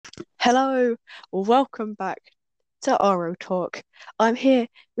Hello, welcome back to Oro Talk. I'm here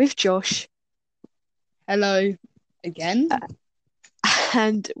with Josh, Hello again. uh,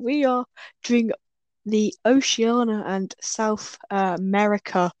 and we are doing the Oceania and South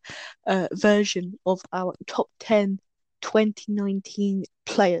America version of our top 10 2019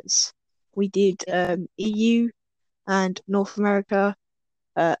 players. We did EU and North America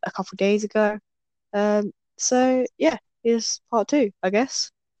a couple of days ago. So yeah, here's part two, I guess.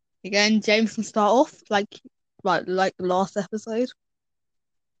 Again, James can start off like the last episode.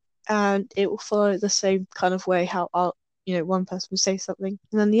 And it will follow the same kind of way how one person will say something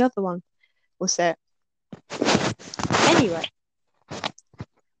and then the other one will say it. Anyway,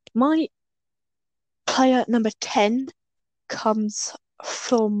 my player number 10 comes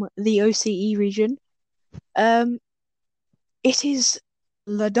from the OCE region. Um, it is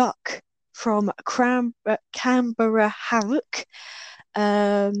Laduk from Canberra Havoc.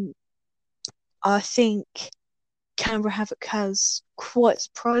 Um, I think Canberra Havoc has quite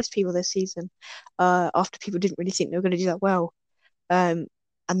surprised people this season after people didn't really think they were going to do that well. Um,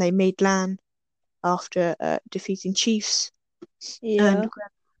 and they made LAN after defeating Chiefs and Yeah.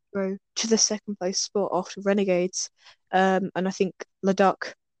 grow to the second place spot after Renegades. And I think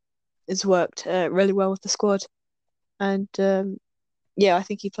Laduk has worked really well with the squad. And yeah, I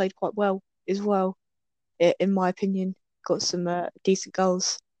think he played quite well as well, in my opinion. Got some decent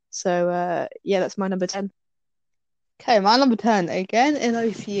goals. So yeah, that's my number 10. Okay, my number 10 again in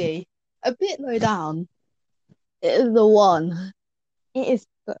OCE. A bit low down. It is the one. It is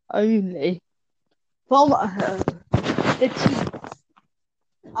the only. From the Chiefs,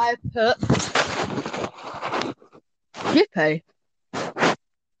 I put Drippy.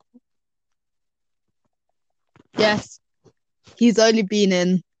 Yes, he's only been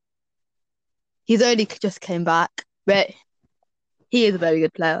in. He's only just came back, but he is a very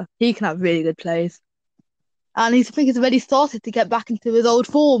good player. He can have really good plays, and I think he's already started to get back into his old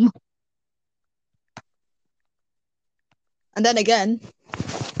form. And then again,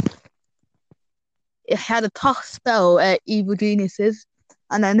 it had a tough spell at Evil Geniuses,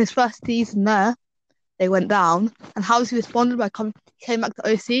 and then his first season there, they went down. And how he responded by came back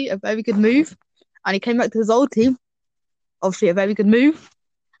to OC, a very good move, and he came back to his old team, obviously a very good move.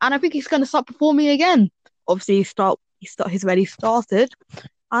 And I think he's going to start performing again. Obviously, he's already started, and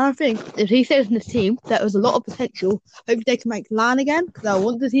I think if he stays in this team, there was a lot of potential. Hopefully, they can make LAN again because I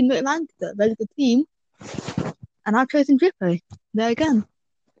want the team to make LAN. They're a very good team, and I've chosen Drippy there again.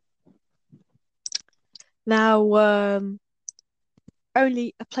 Now,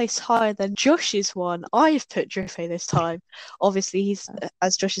 only a place higher than Josh's one. I've put Driffy this time. Obviously, he's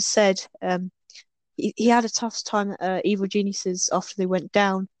as Josh has said, he had a tough time at Evil Geniuses after they went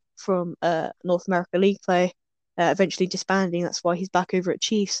down from North America League play, eventually disbanding. That's why he's back over at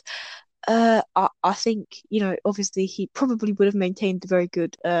Chiefs. I think, obviously he probably would have maintained a very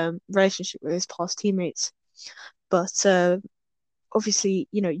good relationship with his past teammates, but obviously,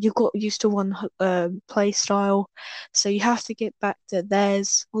 you got used to one play style, so you have to get back to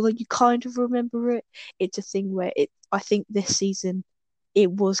theirs. Although you kind of remember it, it's a thing where I think this season it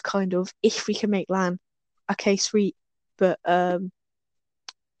was kind of if we can make LAN, okay, sweet. But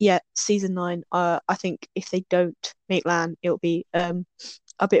yeah, season 9, I think if they don't make LAN, it'll be a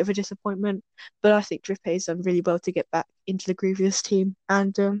bit of a disappointment. But I think Drippy's done really well to get back into the groove of this team,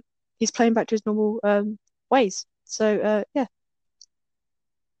 and he's playing back to his normal ways. So yeah.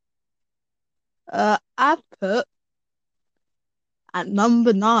 I put at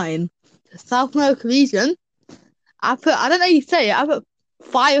number 9, the South America region. I don't know how you say it. I put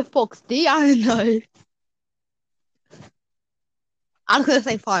Firefox D. I don't know. I'm gonna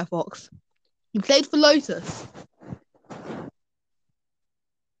say Firefox. He played for Lotus.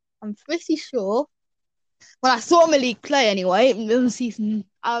 I'm pretty sure. When I saw him in league play anyway, in season,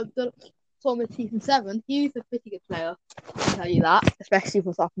 saw him in season 7. He was a pretty good player. I'll tell you that, especially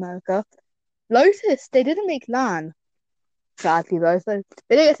for South America. Lotus, they didn't make LAN, sadly though, so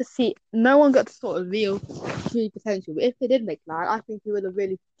they didn't get to see. No one got to sort of real true potential. But if they did make LAN, I think he would have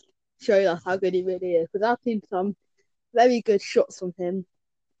really showed us how good he really is. Because I've seen some very good shots from him,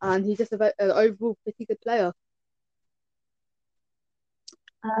 and he's just an overall pretty good player.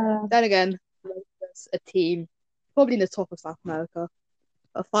 Then again, Lotus, a team probably in the top of South America,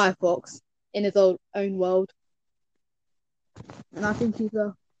 a Firefox in his own world, and I think he's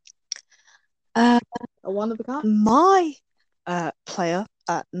Uh, a one of a kind. my player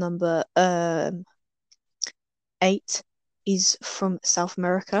at number 8 is from South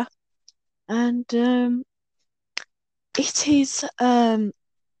America, and it is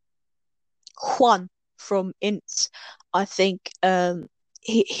Juan from Ints. I think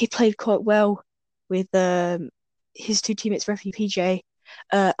he played quite well with his two teammates, Ref and PJ.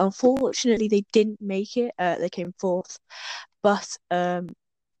 Unfortunately, they didn't make it. They came fourth, but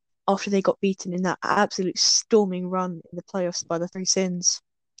after they got beaten in that absolute storming run in the playoffs by the Three Sins.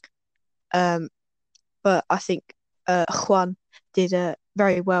 But I think Juan did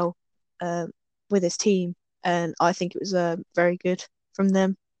very well with his team, and I think it was very good from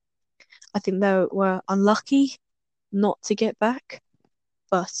them. I think they were unlucky not to get back,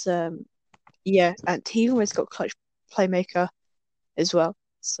 but yeah, and he always got clutch playmaker as well.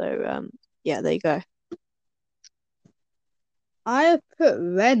 So yeah, there you go. I have put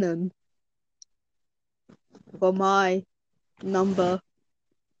Renan for my number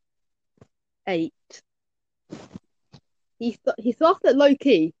 8. He started low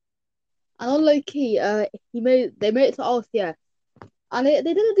key, and on low key, they made it to RCS, and they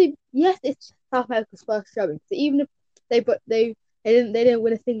didn't do. Yes, it's South America's first showing. So even if they didn't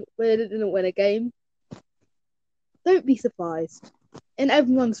win a thing, they didn't win a game. Don't be surprised. In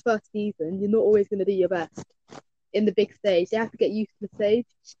everyone's first season, you're not always going to do your best in the big stage. They have to get used to the stage.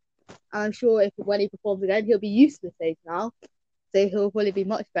 And I'm sure when he performs again, he'll be used to the stage now. So he'll probably be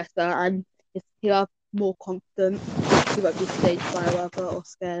much better, and he'll have more confidence. He won't be staged by whatever or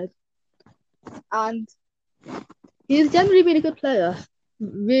scared. And he's generally been a good player,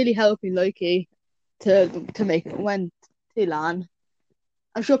 really helping Loki to make it win to LAN.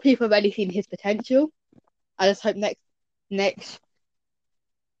 I'm sure people have already seen his potential. I just hope next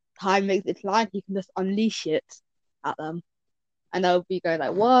time makes it to LAN, he can just unleash it at them, and they'll be going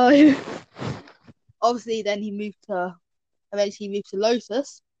like, "Whoa!" Obviously, then eventually moved to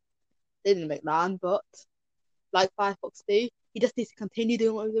Lotus. They didn't make LAN, but like Firefox do, he just needs to continue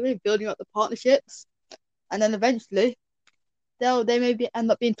doing what he's doing, building up the partnerships, and then eventually they maybe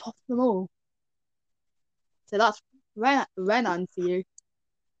end up being top of them all. So that's Renan for you.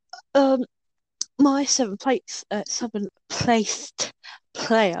 My seventh placed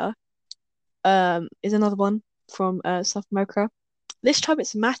player is another one from South America. This time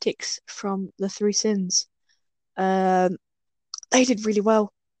it's Matix from the Three Sins. They did really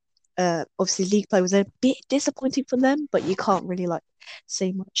well. Obviously league play was a bit disappointing for them, but you can't really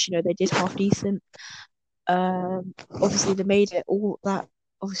say much. They did half decent. Obviously they made it all that.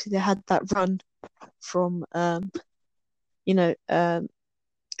 Obviously they had that run from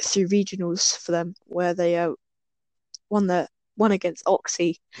through regionals for them where they won against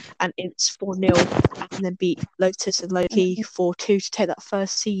Oxy and Ints 4-0, and then beat Lotus and Loki 4-2 to take that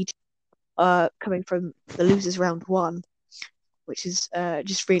first seed, coming from the losers round 1, which is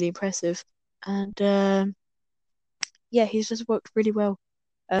just really impressive. And yeah, he's just worked really well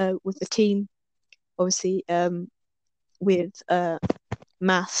with the team. Obviously, with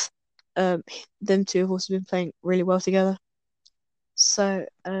Math, them two have also been playing really well together. So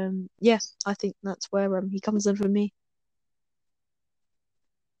yeah, I think that's where he comes in for me.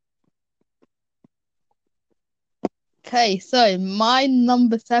 Okay, so my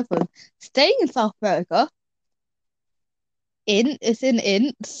number 7, staying in South America. It's in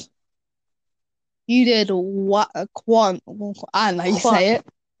Ints. You did what? Quan? I don't know how you say it,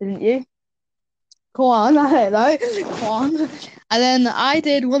 didn't you? Quan, I don't know. Quan. And then I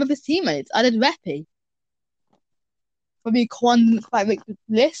did one of his teammates. I did Reppy. For me, Quan didn't quite make the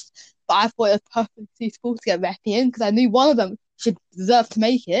list, but I thought it was perfectly suitable to get Reppy in because I knew one of them should deserve to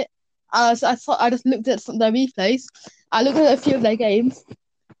make it. I just looked at some of their replays. I looked at a few of their games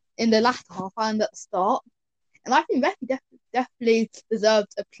in the latter half and at the start, and I think Reppy definitely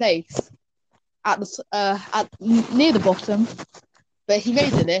deserved a place at near the bottom, but he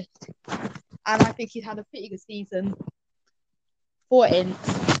made the list, and I think he's had a pretty good season for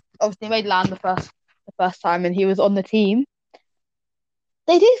Ints. Obviously, he made LAN the first time, and he was on the team.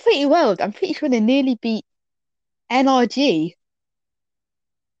 They did pretty well. I'm pretty sure they nearly beat NRG.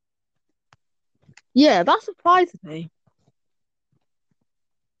 Yeah, that surprises me.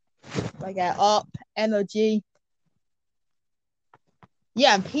 I get up NRG.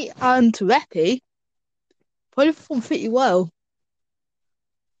 Yeah, and Pete and Reppy probably performed pretty well.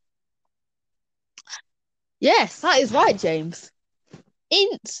 Yes, that is right, James.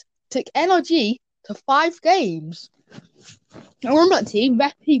 Int took NRG to 5 games. And on that team,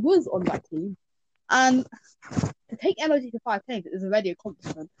 Reppy was on that team. And to take NRG to 5 games is already an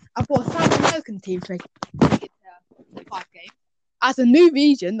accomplishment. And for a South American team to take it to 5 games, as a new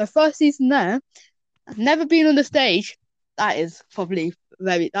region, the first season there, never been on the stage, that is very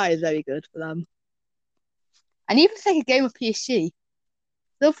good for them. And even to take a game of PSG,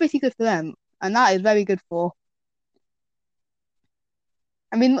 still pretty good for them. And that is very good for.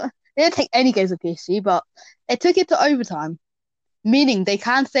 I mean, they didn't take any games of PSG, but they took it to overtime. meaning they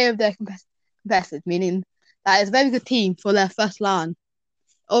can stay with their competitors, meaning that it's a very good team for their first LAN.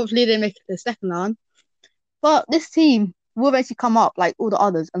 Obviously, they make it to the second LAN, but this team will eventually come up like all the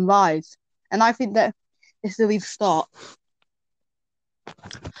others and rise. And I think that this will be the start.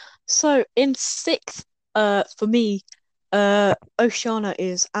 So in sixth, for me, Oceania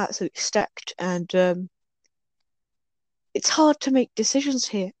is absolutely stacked, and it's hard to make decisions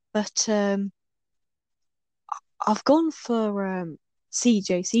here. But I've gone for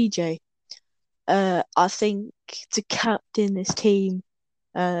CJ. I think to captain this team,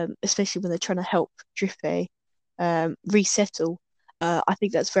 especially when they're trying to help Drippy resettle, I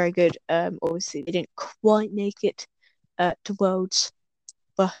think that's very good. Obviously, they didn't quite make it to Worlds,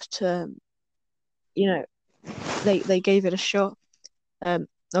 but you know, they gave it a shot.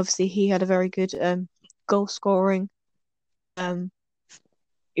 Obviously, he had a very good goal scoring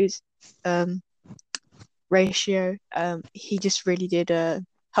is ratio. He just really did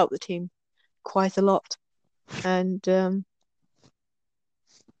help the team quite a lot, and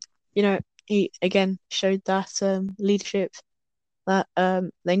he again showed that leadership that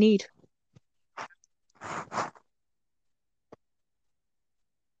they need.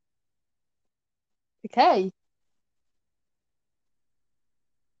 Okay.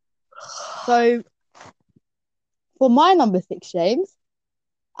 So for my number 6, James,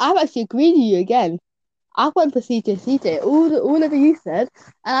 I've actually agreed with you again. I went for CJ. All of you said,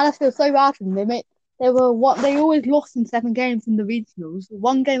 and I just feel so bad for them. They always lost in 7 games in the regionals,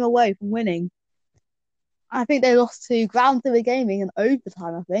 1 game away from winning. I think they lost to Ground Zero Gaming in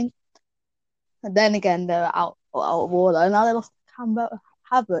overtime, I think. And then again, they were out of order. And now they lost to Canberra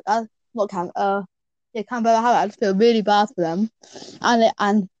Havoc. Canberra Havoc. I just feel really bad for them.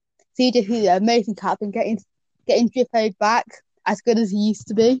 And CJ, who's an amazing captain, getting Drippy back as good as he used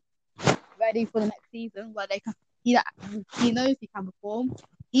to be, ready for the next season where he knows he can perform.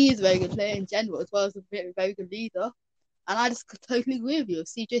 He is a very good player in general, as well as a very good leader. And I just totally agree with you,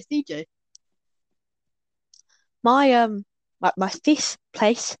 CJ. My fifth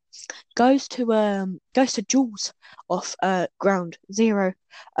place goes to Jules off Ground Zero.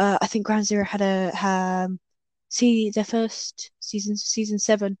 I think Ground Zero had their first season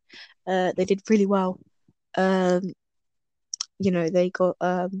 7. They did really well. They got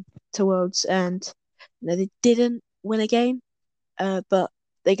to Worlds, and they didn't win a game, but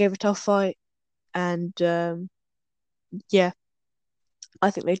they gave a tough fight, and yeah,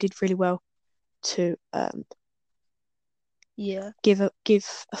 I think they did really well to give a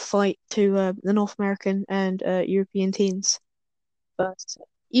fight to the North American and European teams. But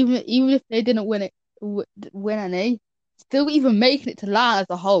even if they didn't win any, still even making it to LAN as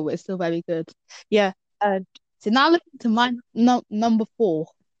a whole is still very good. Yeah. So now looking to my number 4,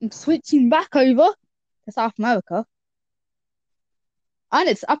 I'm switching back over to South America,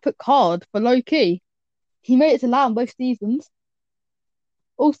 and I put Card for Loki. He made it to LAN both seasons.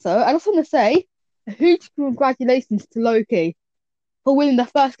 Also, I just want to say a huge congratulations to Loki for winning the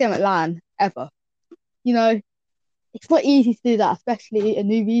first game at LAN ever. It's not easy to do that, especially a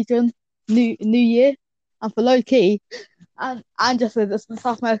new region, new year, and for Loki, and just as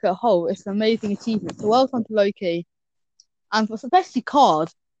South America as a whole, it's an amazing achievement. So well done to Loki, and for especially Card.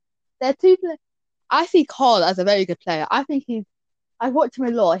 They're two. I see Card as a very good player. I watch him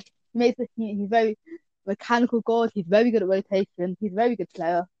a lot. He's very mechanical god. He's very good at rotation. He's a very good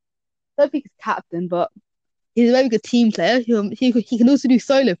player. I don't think he's captain, but he's a very good team player. He can also do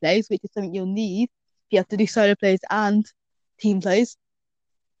solo plays, which is something you'll need if you have to do solo plays and team plays.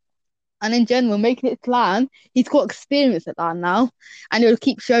 And in general, making it to LAN, he's got experience at LAN now, and he'll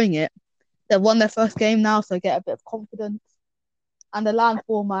keep showing it. They've won their first game now, so get a bit of confidence. And the LAN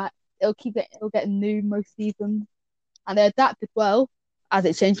format, it'll get new most seasons, and they adapted well as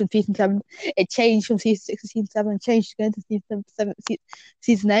it changed from season 7. It changed from season 6 to season 7, and changed again to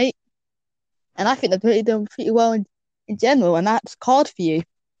season 8. And I think they're doing pretty well in general, and that's Card for you.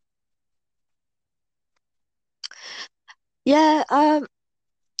 Yeah, I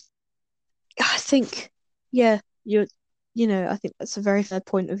think, I think that's a very fair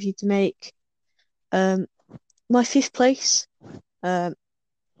point of you to make. My 5th place, and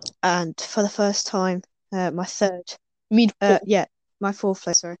for the first time, my third. My 4th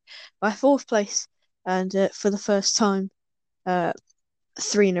place. Sorry, my 4th place, and for the first time,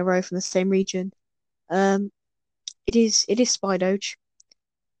 3 in a row from the same region. It is Spidoge.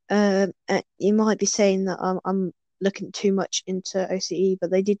 You might be saying that I'm looking too much into OCE,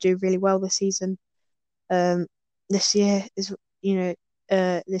 but they did do really well this season. This year is, this year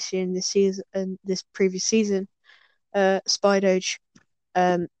and this season and this previous season, Spidoge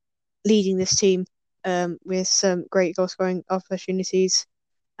leading this team with some great goal scoring opportunities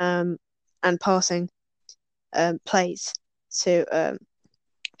and passing plays to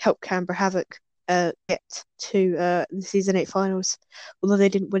help Canberra Havoc get to the Season 8 finals. Although they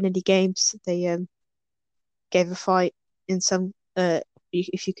didn't win any games, they gave a fight in some,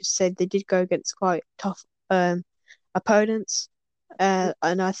 if you could say, they did go against quite tough opponents. And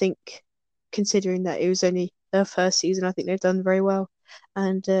I think, considering that it was only their first season, I think they've done very well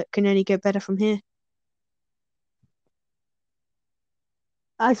and can only get better from here.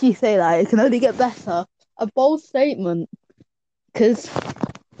 As you say that, it can only get better. A bold statement, because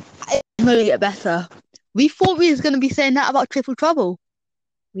it can only get better. We thought we was going to be saying that about Triple Trouble.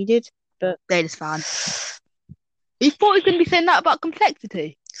 We did, but they disbanded. We thought we were going to be saying that about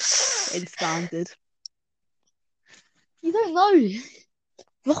Complexity. They disbanded. You don't know.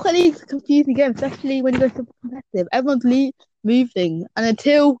 Rocket League's a confusing game, especially when you go to competitive. Everyone's moving, and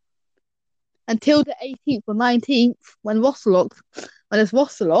until the 18th or 19th, when there's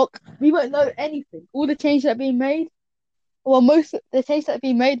roster lock, we won't know anything. All the changes that are being made, well, most of the changes that are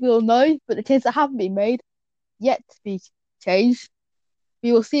being made, we will know, but the changes that haven't been made, yet to be changed,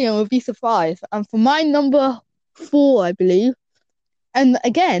 we will see and we'll be surprised. And for my number 4, I believe, and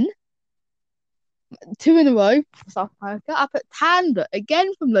again, 2 in a row for South America, I put Tanda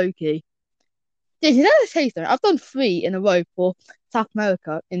again from Loki. Did you know the taste? I've done 3 in a row for South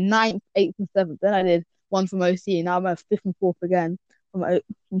America in 9th, 8th, and 7th. Then I did 1 from OC, and now I'm at 5th and 4th again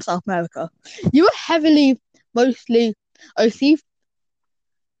from South America. You were mostly OC.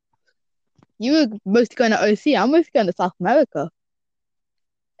 You were mostly going to OC. I'm mostly going to South America.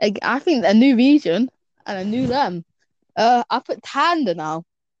 I think a new region and a new them. I put Tanda now.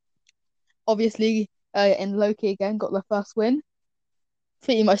 Obviously, in Loki again, got the first win.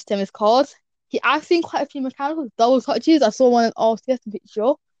 Pretty much same as cards. I've seen quite a few mechanical double touches. I saw one in RCS, I'm pretty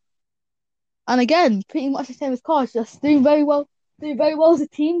sure. And again, pretty much the same as cards. Just doing very well as a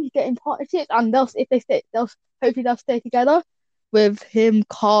team, getting partnerships, and if they stay, hopefully they'll stay together with him,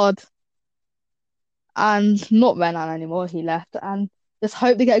 Card, and not Renan anymore. He left, and just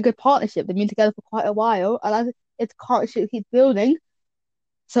hope they get a good partnership. They've been together for quite a while, and as its partnership keeps building,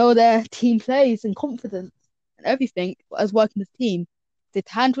 so their team plays and confidence and everything as working as a team. The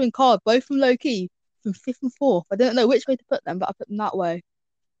Tanda and Card, both from low key, from 5th and 4th. I don't know which way to put them, but I put them that way.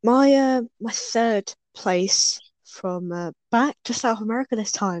 My 3rd place from back to South America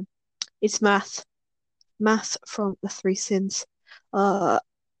this time, it's Math. Math from the Three Sins.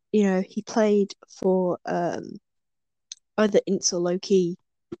 He played for either Ints or Low Key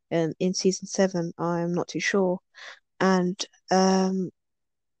in season 7. I'm not too sure, and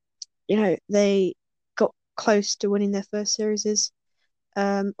they got close to winning their first series.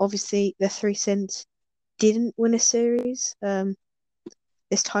 Obviously, the Three Sins didn't win a series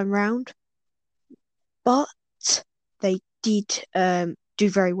this time round, but they did do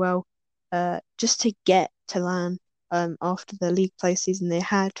very well just to get to LAN after the league play season they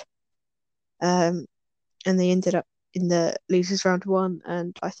had, and they ended up in the losers round 1.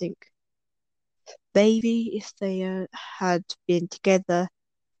 And I think maybe if they had been together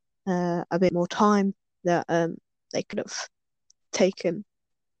a bit more time, that they could have taken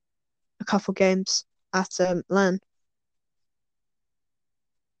a couple games at LAN.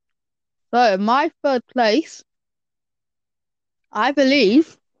 So my 3rd place, I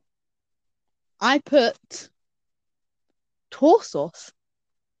believe, I put Torsos.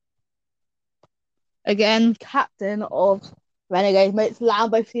 Again, captain of Renegade Mates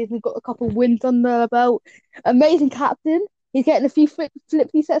Lambo season, got a couple wins under the belt. Amazing captain. He's getting a few flip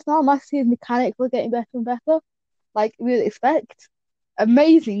resets now. Nice to see his mechanics are getting better and better, like we would expect.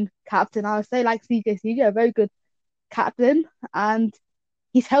 Amazing captain, I would say, like CJ, a very good captain, and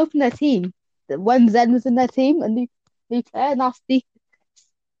he's helping their team. When Zen was in their team, a new player, now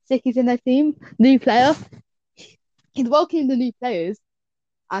Sticky's in their team, new player. He's welcoming the new players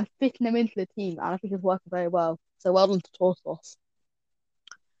and fitting them into the team, and I think it's working very well. So well done to Torsos.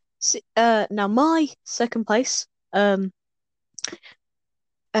 Now my 2nd place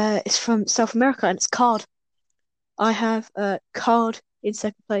is from South America, and it's Card. I have Card in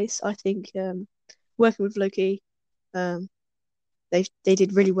 2nd place. I think working with Loki, they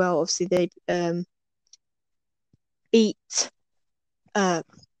did really well. Obviously, they beat.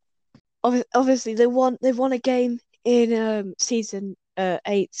 Obviously, they've won a game in season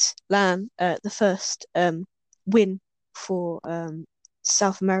 8 LAN, the first win for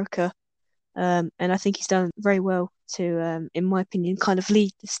South America, and I think he's done very well to, in my opinion, kind of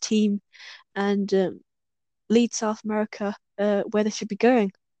lead this team and lead South America where they should be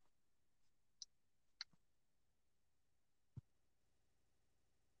going.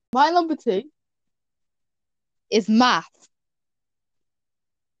 My number 2 is Math.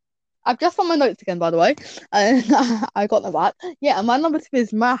 I've just found my notes again, by the way. And I got them back. Yeah, and my number 2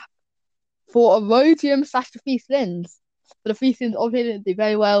 is Math for Erodium / the Feast Lens. But the Feast Lens obviously didn't do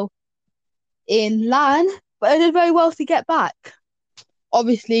very well in LAN, but they did very well to get back.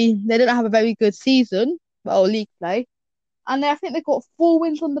 Obviously, they didn't have a very good season, well, league play. And I think they got 4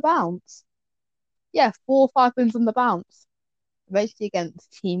 wins on the bounce. Yeah, 4 or 5 wins on the bounce. Eventually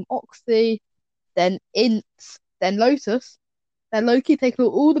against Team Oxy, then Ints, then Lotus, then Loki taking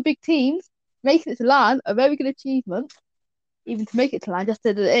all the big teams, making it to LAN, a very good achievement. Even to make it to LAN, just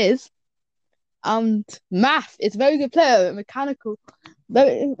as it is. And Math is a very good player, mechanical,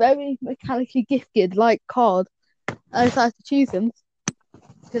 very, very mechanically gifted, like Card. I decided to choose him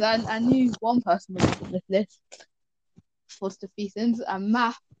because I knew one person was on this list for the seasons, and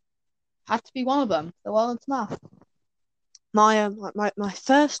Math had to be one of them. So well done to Math. My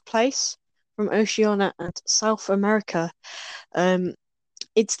first place from Oceania and South America,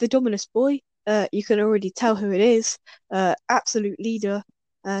 it's the Dominus boy. You can already tell who it is. Absolute leader.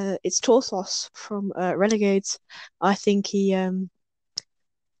 It's Torsos from Renegades. I think he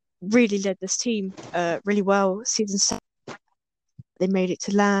really led this team really well. Season 7, they made it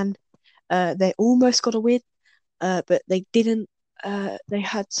to LAN. They almost got a win, but they didn't. They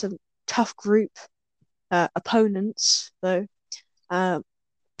had some tough group opponents though,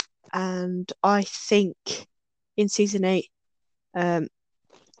 and I think in Season 8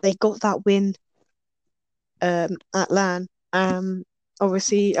 they got that win at LAN.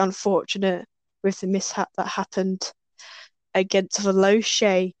 Obviously unfortunate with the mishap that happened against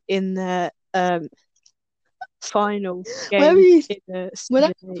Veloce in the final game. When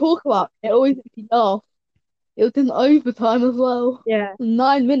I talk about it, always makes me laugh. It was in overtime as well. Yeah,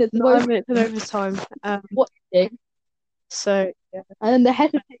 9 minutes. 9 minutes in overtime. Watching. So yeah. And then the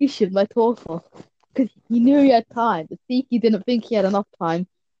hesitation by Torsos, because he knew he had time, but Siki didn't think he had enough time,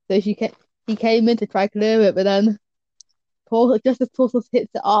 so he came in to try to clear it, but then just as Torsos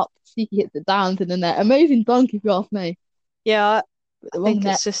hits it up, Siki hits it down to the net. Amazing dunk, if you ask me. Yeah, I think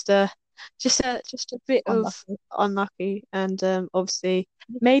it's just a bit of unlucky, and obviously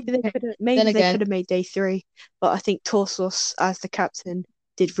maybe they could have made day 3, but I think Torsos as the captain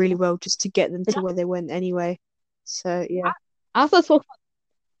did really well just to get them to where they went anyway. So yeah. As I talk about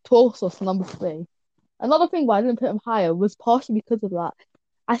Torsos number 3, another thing why I didn't put him higher was partially because of that.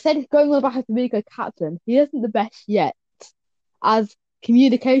 I said going on about how to be a good captain. He isn't the best yet. As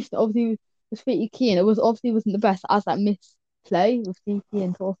communication obviously was pretty key, and it obviously wasn't the best as that misplay with CP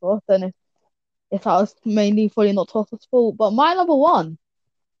and Torsos. I don't know if that was mainly fully not Torsos' fault. But my number 1,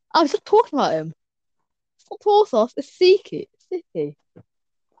 I was just talking about him. It's not Torsos, it's Siki.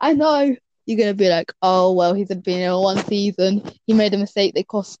 I know you're gonna be like, oh well, he's been in 1 season. He made a mistake that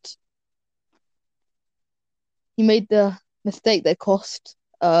cost. He made the mistake that cost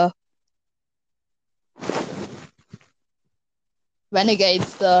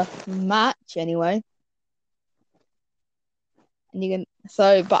Renegades the match anyway. And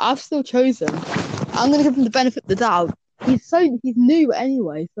but I've still chosen. I'm gonna give him the benefit of the doubt. He's new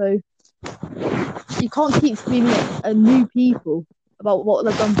anyway, so you can't keep screaming at new people about what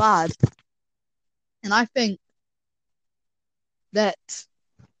they've done bad. And I think that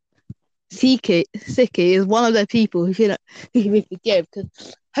Siki is one of the people who can really forgive,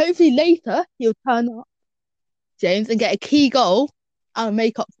 because hopefully later he'll turn up, James, and get a key goal and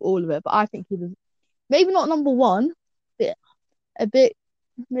make up for all of it. But I think he was maybe not number 1,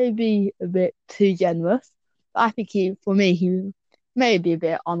 maybe a bit too generous. But I think he may be a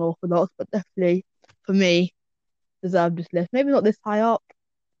bit unorthodox, but definitely for me deserved this list. Maybe not this high up.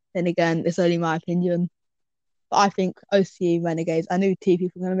 Then again, it's only my opinion. But I think OCE Renegades, I knew 2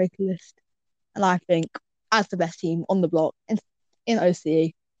 people were going to make a list. And I think as the best team on the block in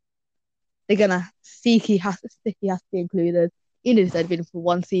OCE, Siki has to be included. Even if they've been for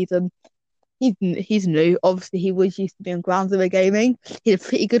 1 season. He's new. Obviously, he was used to being Ground Zero Gaming. He did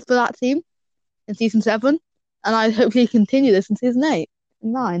pretty good for that team in Season 7. And I hope he continue this in Season 8,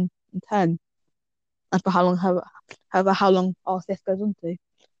 9, and 10. And for how long RCS goes on to.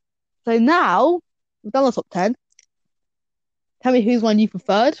 So now, we've done the top 10. Tell me who's one you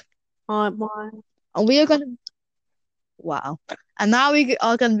preferred. Mine. And we are going to... Wow. And now we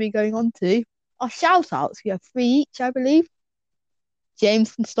are going to be going on to our shout-outs. We have 3 each, I believe.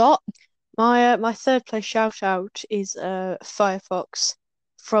 James can start. My third place shout-out is Firefox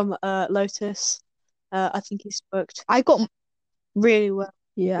from Lotus. I think he's worked really well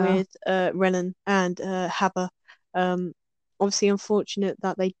with Renan and Haber. Obviously unfortunate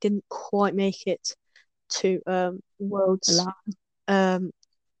that they didn't quite make it to Worlds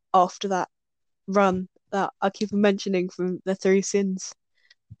after that run. that I keep on mentioning from the Three Sins.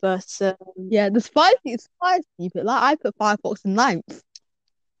 But Yeah, the spicy is spicy, but like I put Firefox in ninth.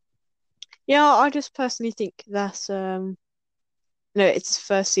 yeah, I just personally think that it's his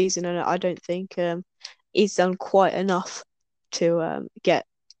first season, and I don't think he's done quite enough to get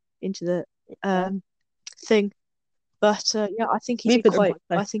into the thing. But yeah, I think he We did put them quite. quite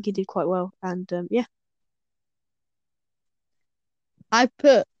close. I think he did quite well, and yeah. I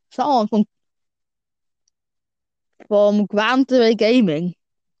put someone from Ground Zero Gaming.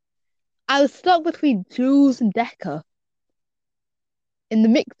 I was stuck between Jules and Decker. In the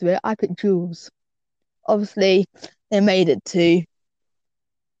mix of it, I put Jules. Obviously, they made it to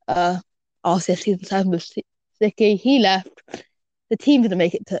RCS season 7 with Sticky. He left. The team didn't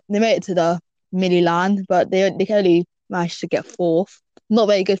make it to. They made it to the mini land, but they only managed to get fourth. Not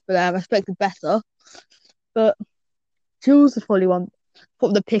very good for them. I expected better, but Jules is probably one.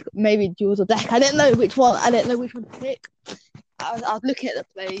 From the pick, maybe Jules or Deck. I didn't know which one. I didn't know which one to pick. I was looking at the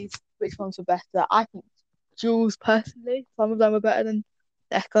plays, which ones were better. I think Jules personally, some of them were better than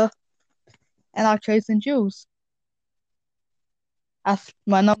Decker, and I've chosen Jules as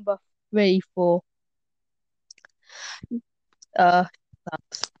my number 3 for that.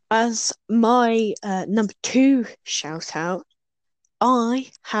 As my number 2 shout out, I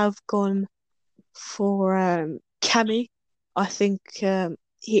have gone for Cammy. I think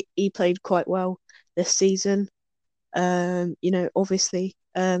he played quite well this season. Obviously,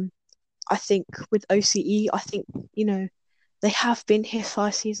 I think with OCE, I think they have been here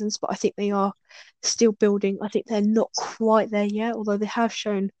 5 seasons, but I think they are still building. I think they're not quite there yet, although they have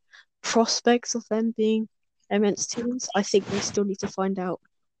shown prospects of them being immense teams. I think they still need to find out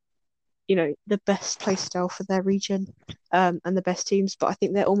the best play style for their region and the best teams, but I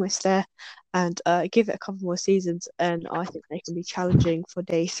think they're almost there, and give it a couple more seasons and I think they can be challenging for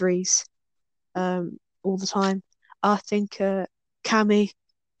day threes all the time. I think Cammy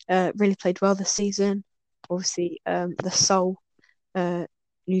really played well this season. Obviously, the sole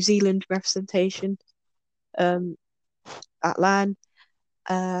New Zealand representation at LAN.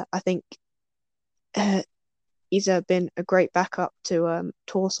 I think he's been a great backup to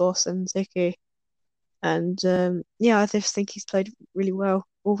Torsos and Ziki. And yeah, I just think he's played really well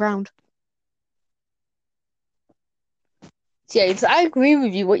all round. James, I agree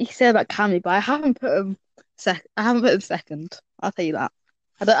with you what you said about Cammy, but I haven't put him I haven't put him second. I'll tell you that.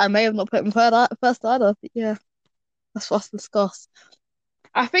 I may have not put him first either. But yeah, that's what's discussed.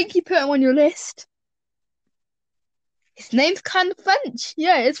 I think you put him on your list. His name's kind of French.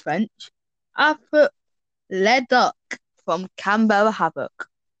 Yeah, it's French. I put Leduc from Canberra Havoc.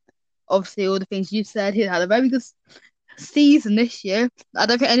 Obviously, all the things you said, he had a very good season this year. I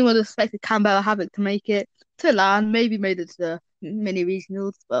don't think anyone expected Canberra Havoc to make it to LAN. Maybe made it to mini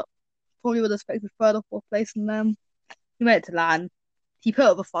regionals, but probably would have expected third or fourth place in them. He made it to LAN. He put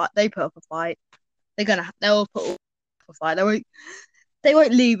up a fight. They put up a fight. They'll put up a fight. They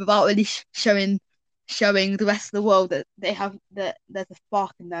won't leave without really showing the rest of the world that they have that there's a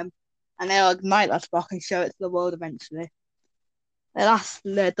spark in them, and they'll ignite that spark and show it to the world eventually. And that's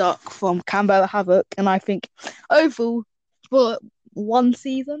Leduc from Canberra Havoc, and I think overall for one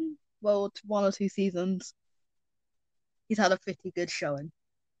season, well, 1 or 2 seasons, he's had a pretty good showing.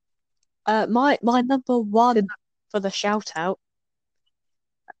 My number 1 for the shout out,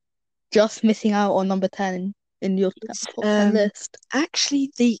 just missing out on number 10 in your top 10 list. Actually,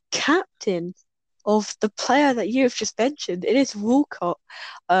 the captain of the player that you have just mentioned, it is Walcott.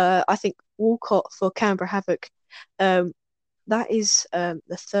 I think Walcott for Canberra Havoc. That is the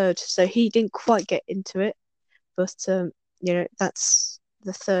third, so he didn't quite get into it, but that's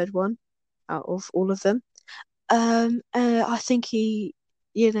the third one out of all of them. I think he,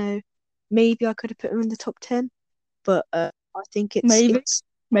 maybe I could have put him in the top 10, but I think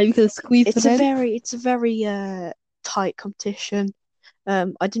maybe could have squeezed it's him a in. it's a very tight competition. I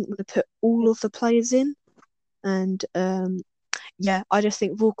didn't want to put all of the players in, and yeah, I just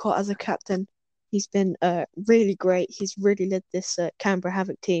think Walcott as a captain, he's been really great. He's really led this Canberra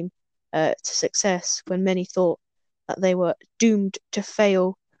Havoc team to success when many thought that they were doomed to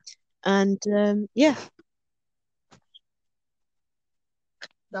fail. And yeah,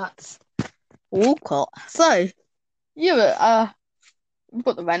 That's Walcott. So you we've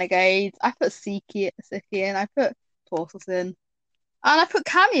got the Renegades. I put Siki in. I put Torsos in, and I put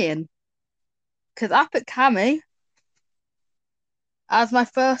Cammy in because I put Cammy as my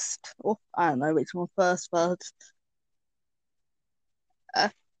first. Or I don't know which one first.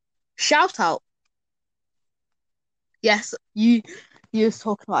 Shout out. Yes, you was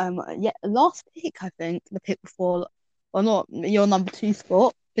talking about him. Yeah, last pick I think the pick before, or not your number 2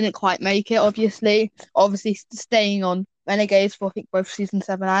 spot. didn't quite make it. Obviously staying on Renegades for I think both season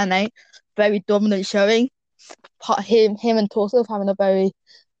 7 and 8. Very dominant showing. Him and Torso having a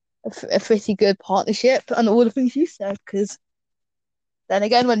pretty good partnership, and all the things you said. Because then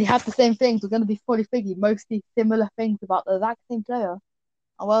again, when you have the same things, we're going to be fully figgy, mostly similar things about the exact same player.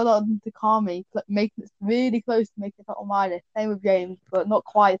 And well done to Kami, making it really close to making it on my list. Same with James, but not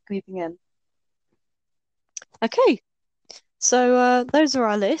quite squeezing in. Okay, so those are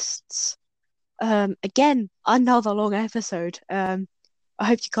our lists. Again, another long episode. I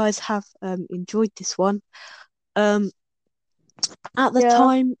hope you guys have enjoyed this one. At the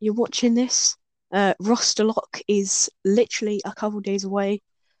time you're watching this, roster lock is literally a couple days away,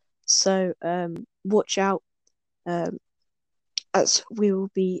 so watch out, as we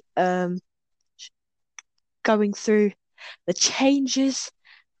will be going through the changes,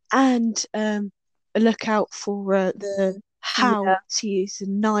 and look out for the how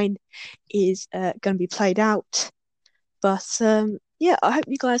season 9 is going to be played out. But yeah, I hope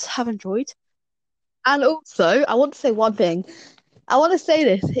you guys have enjoyed. And also, I want to say one thing. I want to say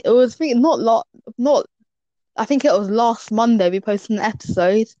this. It was not. I think it was last Monday we posted an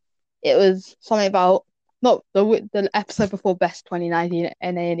episode. It was something about not the episode before Best 2019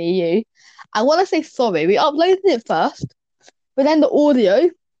 NA and EU. I want to say sorry. We uploaded it first, but then the audio,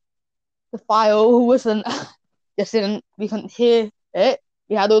 the file wasn't. Just didn't. We couldn't hear it.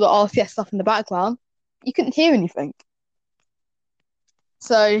 We had all the RCS stuff in the background. You couldn't hear anything.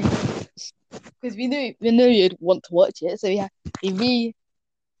 So, because we knew you'd want to watch it, so we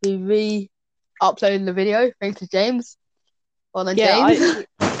re-uploaded the video thanks to James. Well done, James.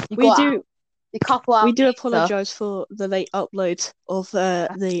 We do apologise for the late upload of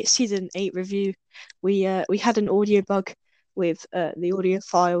the season 8 review. We had an audio bug with the audio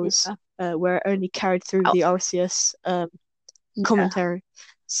files where it only carried through the RCS commentary.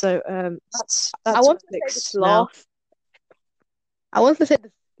 So that's I want to say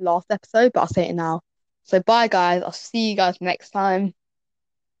this last episode, but I'll say it now. So bye, guys. I'll see you guys next time,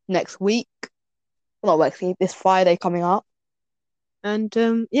 next week. Well, not next week, this Friday coming up. And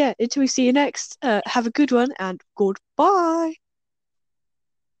yeah, until we see you next, have a good one and goodbye.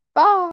 Bye.